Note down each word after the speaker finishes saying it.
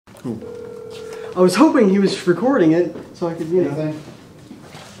Who? I was hoping he was recording it so I could, you know. Anything?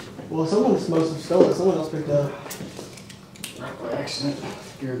 Well, someone must have stolen it. Someone else picked it up. By accident.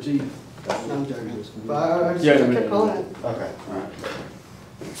 Guaranteed. No, I'm joking. But I just Yeah, kept calling it. Okay, alright.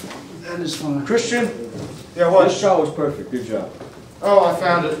 That is fine. Christian, Yeah, what? this shot was perfect. Good job. Oh, I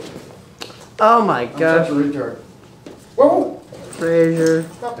found it. Oh my I'm gosh. such a retard. Whoa! Frazier.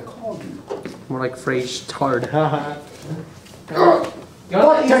 About to call you. More like Frazier hard.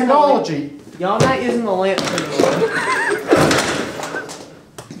 What technology? Y'all not using the lamp anymore.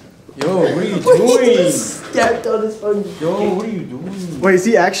 Yo, what are you doing? Stepped on his phone. Yo, what are you doing? Wait, is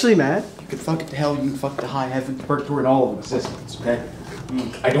he actually mad? You can fuck it to hell, you can fuck the high heaven, purgatory, and all of them assistants, okay?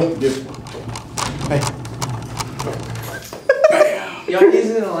 I don't give. Hey. Y'all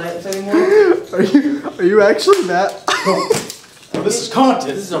using the lamps anymore? Are you actually mad? Well, this is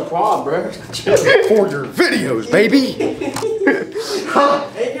content. This is a prop, bro. For your videos, baby!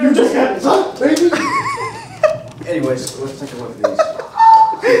 You just got sucked, baby! Anyways, let's take a look at these.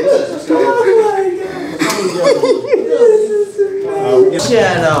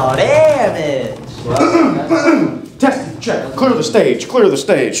 Channel damage. Testing, check. Clear the stage, clear the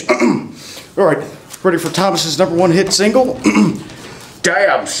stage. Alright, ready for Thomas's #1 hit single?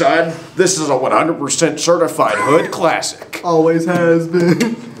 Damn, son. This is a 100% certified hood classic. Always has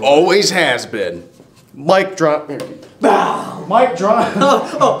been. Always has been. Mic drop. Mic drop.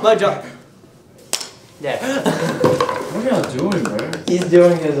 Oh, my job. Yeah. What are y'all doing, bro? He's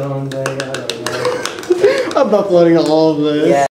doing his own thing. I don't know. I'm uploading all of this. Yeah.